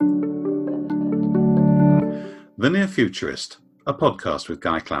The Near Futurist, a podcast with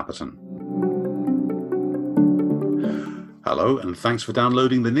Guy Clapperton. Hello, and thanks for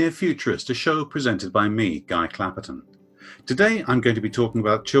downloading The Near Futurist, a show presented by me, Guy Clapperton. Today I'm going to be talking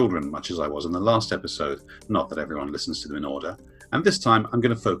about children, much as I was in the last episode, not that everyone listens to them in order, and this time I'm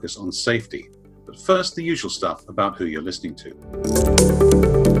going to focus on safety. But first, the usual stuff about who you're listening to.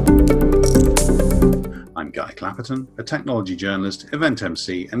 I'm Guy Clapperton, a technology journalist, event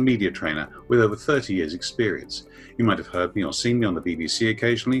MC and media trainer with over 30 years experience. You might have heard me or seen me on the BBC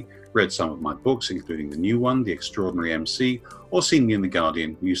occasionally, read some of my books including the new one, The Extraordinary MC, or seen me in The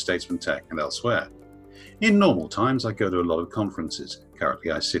Guardian, New Statesman Tech and elsewhere. In normal times I go to a lot of conferences. Currently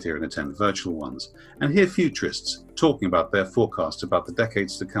I sit here and attend virtual ones and hear futurists talking about their forecasts about the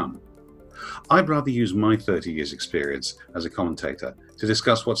decades to come. I'd rather use my 30 years experience as a commentator to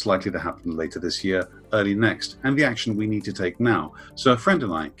discuss what's likely to happen later this year, early next, and the action we need to take now, so a friend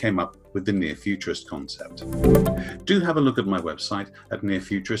and I came up with the Near Futurist concept. Do have a look at my website at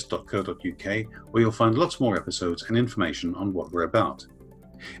nearfuturist.co.uk, where you'll find lots more episodes and information on what we're about.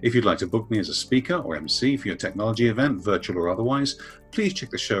 If you'd like to book me as a speaker or MC for your technology event, virtual or otherwise, please check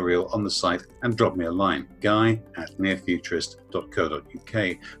the show reel on the site and drop me a line,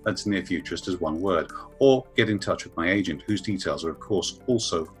 guy@nearfuturist.co.uk, that's nearfuturist as one word, or get in touch with my agent, whose details are of course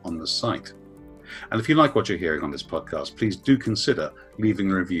also on the site. And if you like what you're hearing on this podcast, please do consider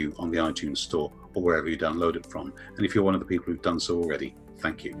leaving a review on the iTunes store or wherever you download it from. And if you're one of the people who've done so already,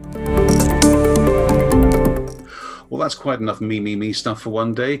 thank you. Well, that's quite enough me stuff for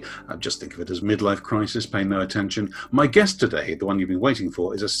one day. I just think of it as midlife crisis, pay no attention. My guest today, the one you've been waiting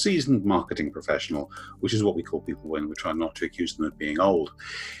for, is a seasoned marketing professional, which is what we call people when we try not to accuse them of being old.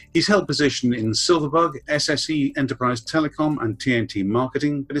 He's held position in Silverbug, SSE Enterprise Telecom and TNT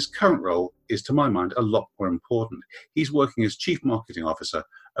Marketing, but his current role is, to my mind, a lot more important. He's working as Chief Marketing Officer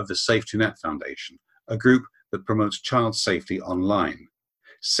of the SafetyNet Foundation, a group that promotes child safety online.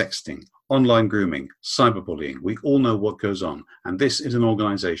 Sexting, online grooming, cyberbullying, we all know what goes on, and this is an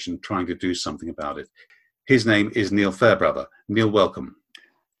organisation trying to do something about it. His name is Neil Fairbrother. Neil, welcome.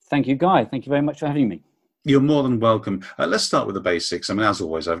 Thank you, Guy. Thank you very much for having me. You're more than welcome. Let's start with the basics. I mean, as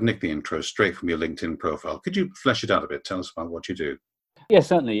always, I've nicked the intro straight from your LinkedIn profile. Could you flesh it out a bit? Tell us about what you do. Yes,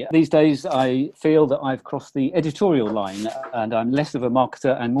 certainly. These days, I feel that I've crossed the editorial line and I'm less of a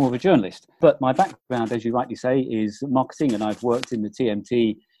marketer and more of a journalist. But my background, as you rightly say, is marketing, and I've worked in the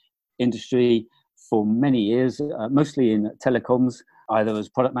TMT industry for many years, mostly in telecoms, either as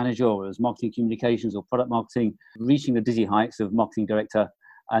product manager or as marketing communications or product marketing, reaching the dizzy heights of marketing director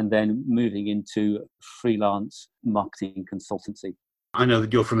and then moving into freelance marketing consultancy. I know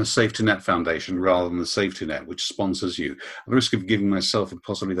that you're from the SafetyNet Foundation rather than the SafetyNet, which sponsors you. At the risk of giving myself and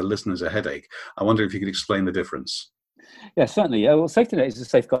possibly the listeners a headache, I wonder if you could explain the difference. Yes, certainly. Well, SafetyNet is a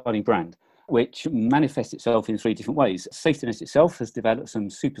safeguarding brand which manifests itself in three different ways. SafetyNet itself has developed some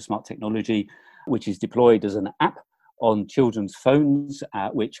super smart technology which is deployed as an app on children's phones,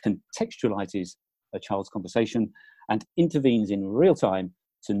 which contextualizes a child's conversation and intervenes in real time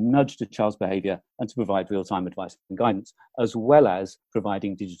to nudge the child's behaviour and to provide real-time advice and guidance, as well as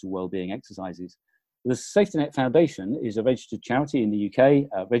providing digital wellbeing exercises. The SafetyNet Foundation is a registered charity in the UK,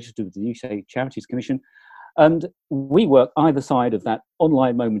 registered with the UK Charities Commission, and we work either side of that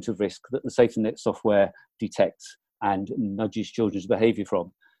online moment of risk that the SafetyNet software detects and nudges children's behaviour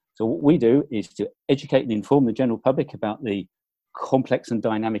from. So what we do is to educate and inform the general public about the complex and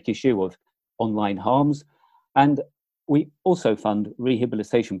dynamic issue of online harms, and we also fund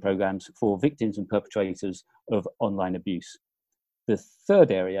rehabilitation programs for victims and perpetrators of online abuse. The third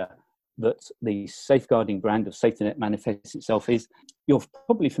area that the safeguarding brand of SafetyNet manifests itself is, you're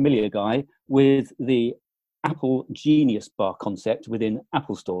probably familiar, Guy, with the Apple Genius Bar concept within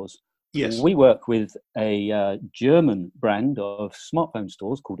Apple stores. Yes. We work with a German brand of smartphone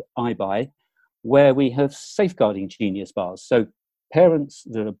stores called iBuy, where we have safeguarding Genius Bars. So parents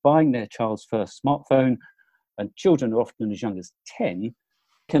that are buying their child's first smartphone, and children are often as young as 10,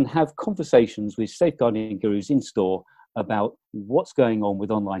 can have conversations with safeguarding gurus in store about what's going on with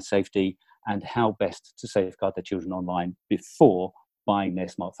online safety and how best to safeguard their children online before buying their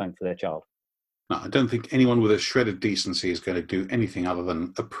smartphone for their child. Now, I don't think anyone with a shred of decency is going to do anything other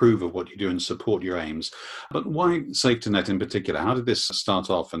than approve of what you do and support your aims. But why SafetyNet in particular? How did this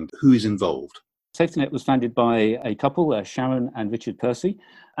start off and who is involved? SafetyNet was founded by a couple, Sharon and Richard Percy,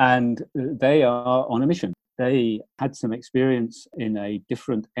 and they are on a mission. They had some experience in a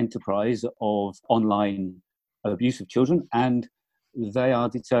different enterprise of online abuse of children, and they are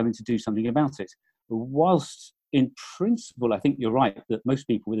determined to do something about it. Whilst in principle, I think you're right that most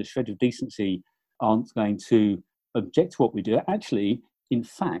people with a shred of decency aren't going to object to what we do. Actually, in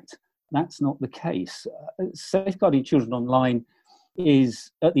fact, that's not the case. Safeguarding children online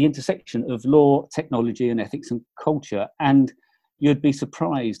is at the intersection of law, technology, and ethics and culture. And you'd be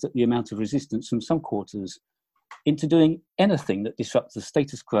surprised at the amount of resistance from some quarters into doing anything that disrupts the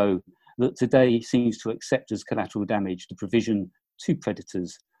status quo that today seems to accept as collateral damage the provision to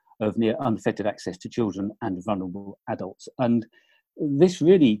predators of near unfettered access to children and vulnerable adults. And this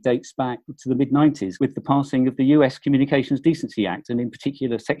really dates back to the mid-90s with the passing of the US Communications Decency Act, and in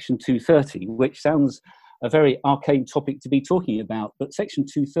particular Section 230, which sounds a very arcane topic to be talking about, but Section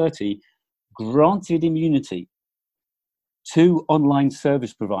 230 granted immunity to online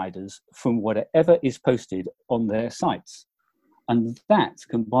service providers from whatever is posted on their sites. And that,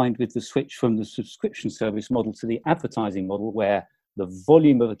 combined with the switch from the subscription service model to the advertising model, where the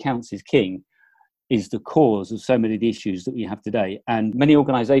volume of accounts is king, is the cause of so many of the issues that we have today. And many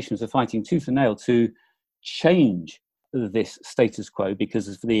organizations are fighting tooth and nail to change this status quo because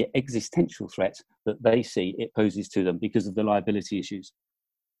of the existential threat that they see it poses to them because of the liability issues.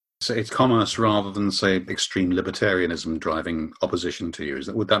 So it's commerce rather than, say, extreme libertarianism driving opposition to you.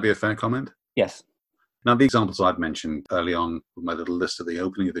 Would that be a fair comment? Yes. Now, the examples I've mentioned early on with my little list at the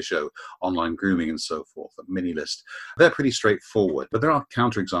opening of the show, online grooming and so forth, a mini list, they're pretty straightforward. But there are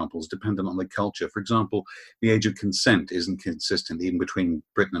counterexamples dependent on the culture. For example, the age of consent isn't consistent even between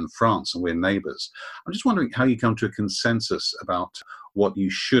Britain and France, and we're neighbours. I'm just wondering how you come to a consensus about what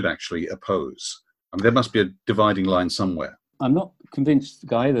you should actually oppose. I mean, there must be a dividing line somewhere. I'm not convinced,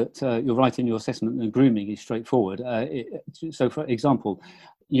 Guy, that you're right in your assessment that grooming is straightforward. So, for example,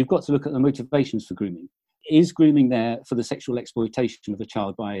 you've got to look at the motivations for grooming. Is grooming there for the sexual exploitation of a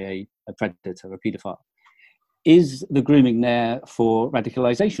child by a predator, a paedophile? Is the grooming there for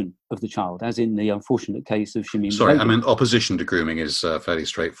radicalisation of the child, as in the unfortunate case of Shamim? Sorry, I mean, opposition to grooming is fairly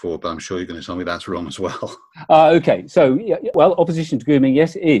straightforward, but I'm sure you're going to tell me that's wrong as well. Okay, so, well, opposition to grooming,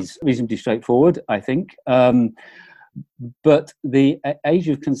 yes, is reasonably straightforward, I think. But the age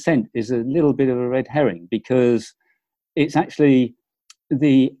of consent is a little bit of a red herring because it's actually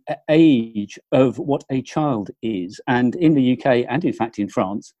the age of what a child is. And in the UK, and in fact in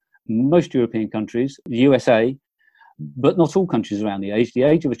France, most European countries, the USA, but not all countries around the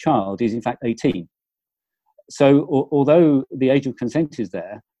age of a child is in fact 18. So although the age of consent is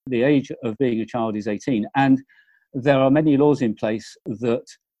there, the age of being a child is 18. And there are many laws in place that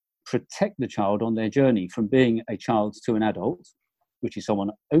protect the child on their journey from being a child to an adult, which is someone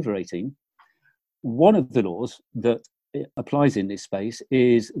over 18. One of the laws that applies in this space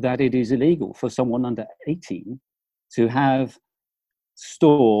is that it is illegal for someone under 18 to have,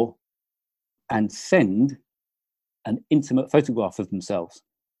 store, and send an intimate photograph of themselves.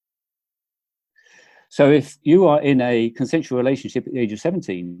 So if you are in a consensual relationship at the age of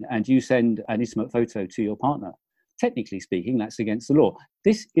 17 and you send an intimate photo to your partner, technically speaking, that's against the law.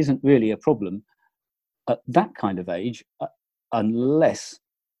 This isn't really a problem at that kind of age unless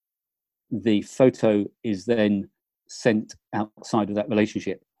the photo is then sent outside of that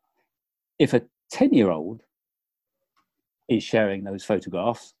relationship. If a 10-year-old is sharing those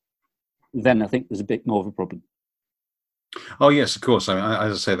photographs, then I think there's a bit more of a problem. Oh, yes, of course. I mean,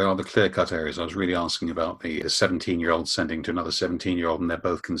 as I say, there are the clear-cut areas. I was really asking about the 17-year-old sending to another 17-year-old and they're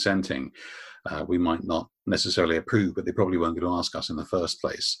both consenting. We might not necessarily approve, but they probably weren't going to ask us in the first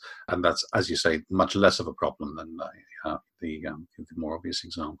place. And that's, as you say, much less of a problem than the more obvious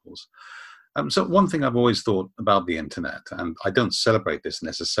examples. So one thing I've always thought about the internet, and I don't celebrate this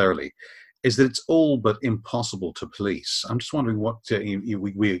necessarily, is that it's all but impossible to police. I'm just wondering what,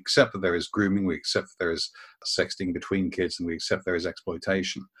 we accept that there is grooming, we accept that there is sexting between kids, and we accept there is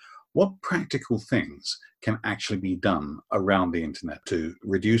exploitation. What practical things can actually be done around the internet to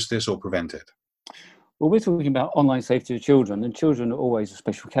reduce this or prevent it? Well, we're talking about online safety of children, and children are always a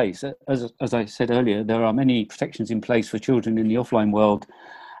special case. As I said earlier, there are many protections in place for children in the offline world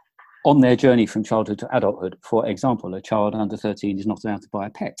on their journey from childhood to adulthood. For example, a child under 13 is not allowed to buy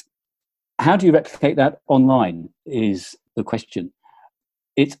a pet. How do you replicate that online is the question.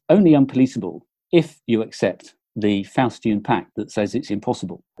 It's only unpoliceable if you accept the Faustian pact that says it's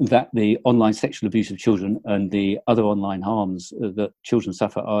impossible, that the online sexual abuse of children and the other online harms that children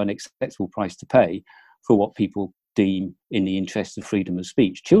suffer are an acceptable price to pay for what people deem in the interest of freedom of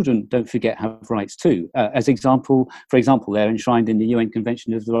speech. Children, don't forget, have rights too. For example, they're enshrined in the UN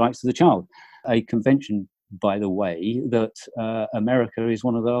Convention of the Rights of the Child, a convention, by the way, that America is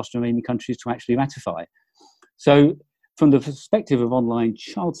one of the last remaining countries to actually ratify. So from the perspective of online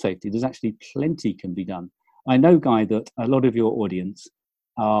child safety, there's actually plenty can be done. I know, Guy, that a lot of your audience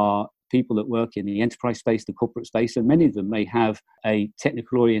are people that work in the enterprise space, the corporate space, and many of them may have a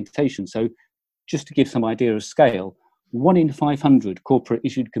technical orientation. So just to give some idea of scale, 1 in 500 corporate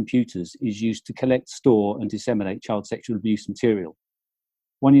issued computers is used to collect, store, and disseminate child sexual abuse material.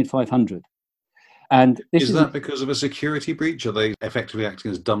 1 in 500. And this is that because of a security breach? Are they effectively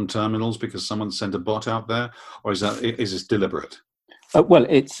acting as dumb terminals because someone sent a bot out there, or is this deliberate? Well,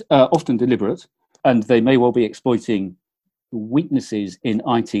 it's often deliberate, and they may well be exploiting weaknesses in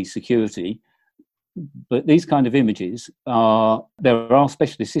IT security. But these kind of images there are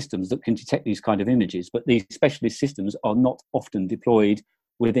specialist systems that can detect these kind of images, but these specialist systems are not often deployed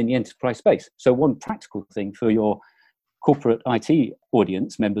within the enterprise space. So one practical thing for your corporate IT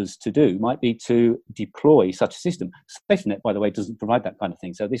audience members to do might be to deploy such a system. SafetyNet, by the way, doesn't provide that kind of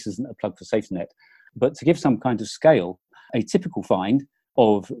thing, so this isn't a plug for SafetyNet. But to give some kind of scale, a typical find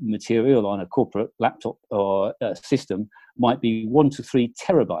of material on a corporate laptop or system might be 1 to 3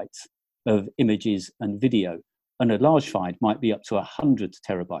 terabytes of images and video, and a large find might be up to 100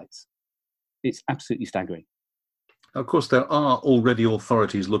 terabytes. It's absolutely staggering. Of course, there are already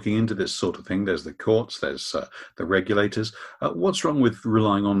authorities looking into this sort of thing. There's the courts, there's the regulators. What's wrong with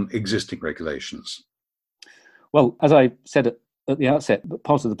relying on existing regulations? Well, as I said at the outset,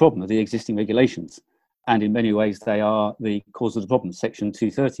 part of the problem are the existing regulations. And in many ways, they are the cause of the problem. Section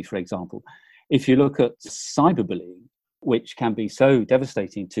 230, for example. If you look at cyberbullying, which can be so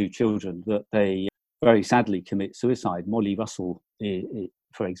devastating to children that they very sadly commit suicide. Molly Russell,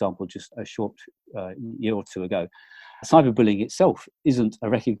 for example, just a short year or two ago. Cyberbullying itself isn't a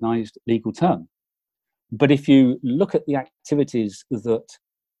recognised legal term. But if you look at the activities that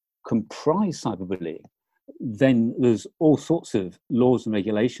comprise cyberbullying, then there's all sorts of laws and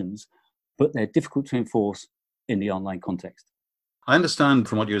regulations, but they're difficult to enforce in the online context. I understand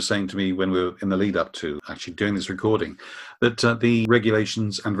from what you were saying to me when we were in the lead up to actually doing this recording that the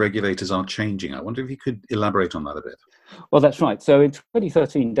regulations and regulators are changing. I wonder if you could elaborate on that a bit. Well, that's right. So in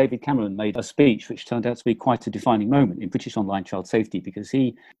 2013, David Cameron made a speech which turned out to be quite a defining moment in British online child safety, because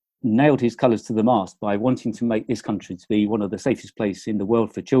he nailed his colours to the mast by wanting to make this country to be one of the safest places in the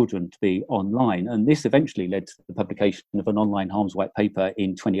world for children to be online. And this eventually led to the publication of an online harms white paper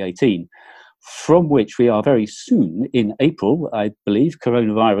in 2018, from which we are very soon, in April, I believe,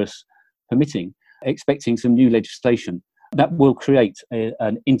 coronavirus permitting, expecting some new legislation that will create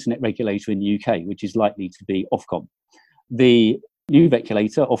an internet regulator in the UK, which is likely to be Ofcom. The new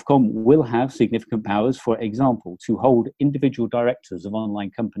regulator, Ofcom, will have significant powers, for example, to hold individual directors of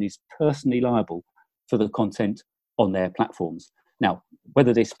online companies personally liable for the content on their platforms. Now,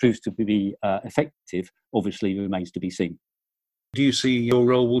 whether this proves to be effective obviously remains to be seen. Do you see your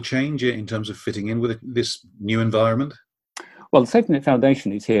role will change in terms of fitting in with this new environment? Well, the SafetyNet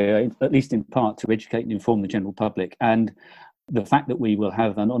Foundation is here, at least in part, to educate and inform the general public. And the fact that we will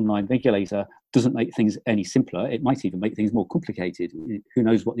have an online regulator doesn't make things any simpler. It might even make things more complicated. Who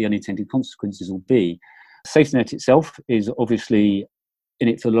knows what the unintended consequences will be. SafetyNet itself is obviously in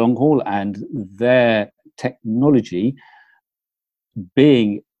it for the long haul, and their technology,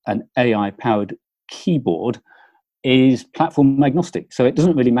 being an AI-powered keyboard, is platform agnostic. So it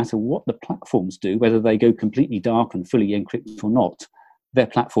doesn't really matter what the platforms do, whether they go completely dark and fully encrypted or not. Their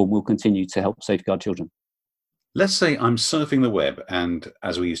platform will continue to help safeguard children. Let's say I'm surfing the web, and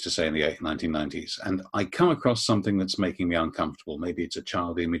as we used to say in the 1990s, and I come across something that's making me uncomfortable. Maybe it's a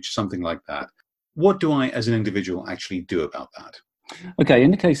child image, something like that. What do I, as an individual, actually do about that? Okay,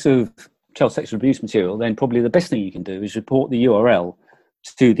 in the case of child sexual abuse material, then probably the best thing you can do is report the URL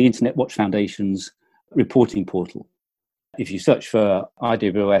to the Internet Watch Foundation's reporting portal. If you search for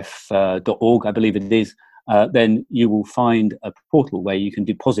IWF.org, I believe it is, then you will find a portal where you can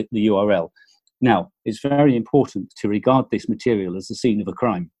deposit the URL. Now, it's very important to regard this material as the scene of a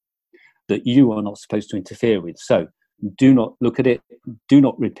crime that you are not supposed to interfere with. So do not look at it. Do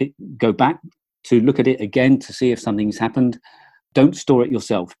not go back to look at it again to see if something's happened. Don't store it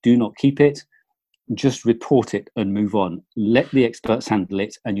yourself. Do not keep it. Just report it and move on. Let the experts handle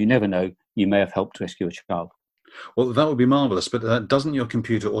it, and you never know, you may have helped rescue a child. Well, that would be marvellous, but doesn't your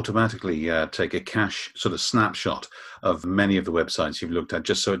computer automatically take a cache sort of snapshot of many of the websites you've looked at,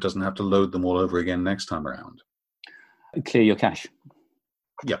 just so it doesn't have to load them all over again next time around? Clear your cache.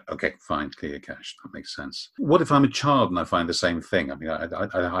 Yeah, okay, fine, clear your cache. That makes sense. What if I'm a child and I find the same thing? I mean,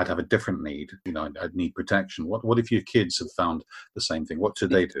 I'd have a different need. You know, I'd need protection. What if your kids have found the same thing? What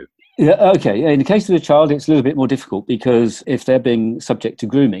should they do? Yeah, okay. In the case of a child, it's a little bit more difficult, because if they're being subject to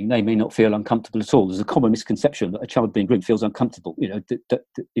grooming, they may not feel uncomfortable at all. There's a common misconception that a child being groomed feels uncomfortable. You know,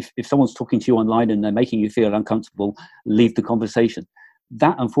 if someone's talking to you online and they're making you feel uncomfortable, leave the conversation.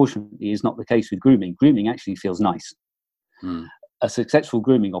 That, unfortunately, is not the case with grooming. Grooming actually feels nice. A successful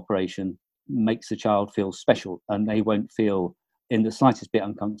grooming operation makes a child feel special, and they won't feel in the slightest bit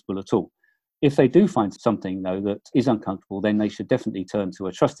uncomfortable at all. If they do find something, though, that is uncomfortable, then they should definitely turn to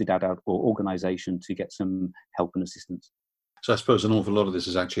a trusted adult or organisation to get some help and assistance. So I suppose an awful lot of this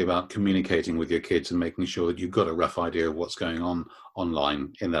is actually about communicating with your kids and making sure that you've got a rough idea of what's going on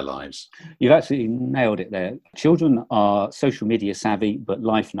online in their lives. You've absolutely nailed it there. Children are social media savvy, but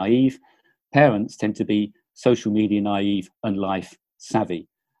life naive. Parents tend to be social media naive and life savvy.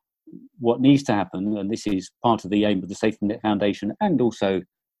 What needs to happen, and this is part of the aim of the Safety Net Foundation and also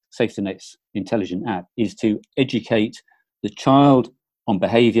Safety Net's intelligent app, is to educate the child on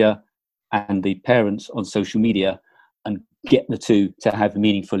behaviour and the parents on social media and get the two to have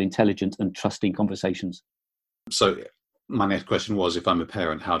meaningful, intelligent and trusting conversations. So my next question was, if I'm a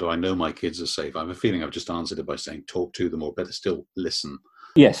parent, how do I know my kids are safe? I have a feeling I've just answered it by saying talk to them, or better still, listen.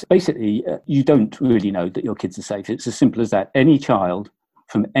 Yes, basically, you don't really know that your kids are safe. It's as simple as that. Any child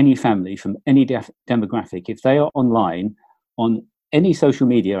from any family, from any demographic, if they are online on any social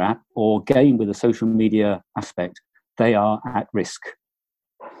media app or game with a social media aspect, they are at risk.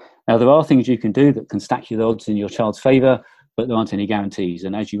 Now, there are things you can do that can stack your odds in your child's favour, but there aren't any guarantees.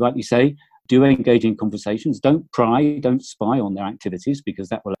 And as you rightly say, do engage in conversations. Don't pry, don't spy on their activities, because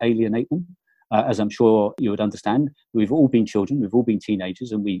that will alienate them. As I'm sure you would understand, we've all been children, we've all been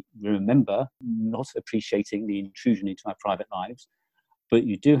teenagers, and we remember not appreciating the intrusion into our private lives. But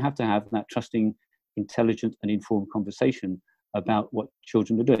you do have to have that trusting, intelligent and informed conversation about what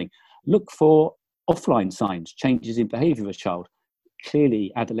children are doing. Look for offline signs, changes in behaviour of a child.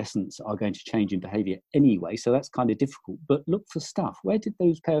 Clearly, adolescents are going to change in behaviour anyway, so that's kind of difficult. But look for stuff. Where did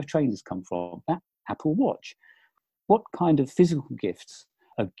those pair of trainers come from? That Apple Watch. What kind of physical gifts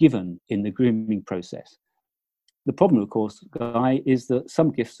are given in the grooming process? The problem, of course, Guy, is that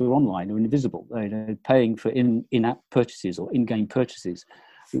some gifts are online or invisible. Paying for in-app purchases or in-game purchases,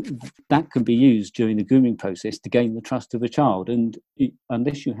 that can be used during the grooming process to gain the trust of a child. And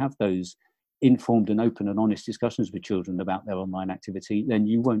unless you have those informed and open and honest discussions with children about their online activity, then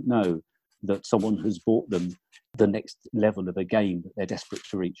you won't know that someone has bought them the next level of a game that they're desperate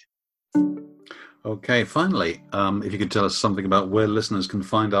to reach. Okay, finally, if you could tell us something about where listeners can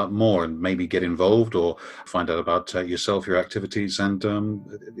find out more and maybe get involved or find out about yourself, your activities and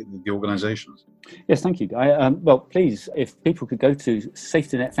the organisations. Yes, thank you, Guy. Well, please, if people could go to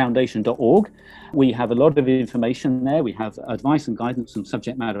safetynetfoundation.org, we have a lot of information there. We have advice and guidance from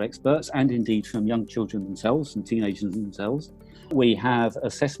subject matter experts and indeed from young children themselves and teenagers themselves. We have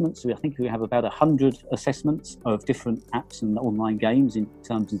assessments. I think we have about 100 assessments of different apps and online games in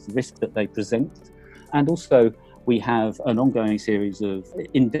terms of the risk that they present. And also we have an ongoing series of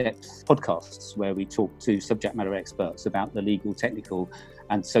in-depth podcasts where we talk to subject matter experts about the legal, technical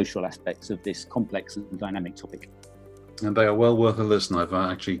and social aspects of this complex and dynamic topic. And they are well worth a listen. I've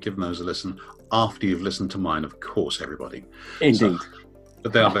actually given those a listen after you've listened to mine, of course, everybody. Indeed.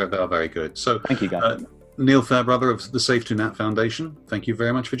 But they are very good. So thank you, Guy. Neil Fairbrother of the Safety Net Foundation, thank you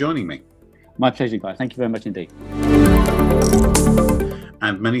very much for joining me. My pleasure, Guy. Thank you very much indeed.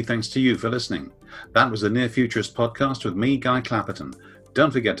 And many thanks to you for listening. That was the Near Futurist podcast with me, Guy Clapperton.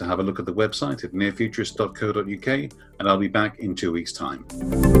 Don't forget to have a look at the website at nearfuturist.co.uk, and I'll be back in 2 weeks' time.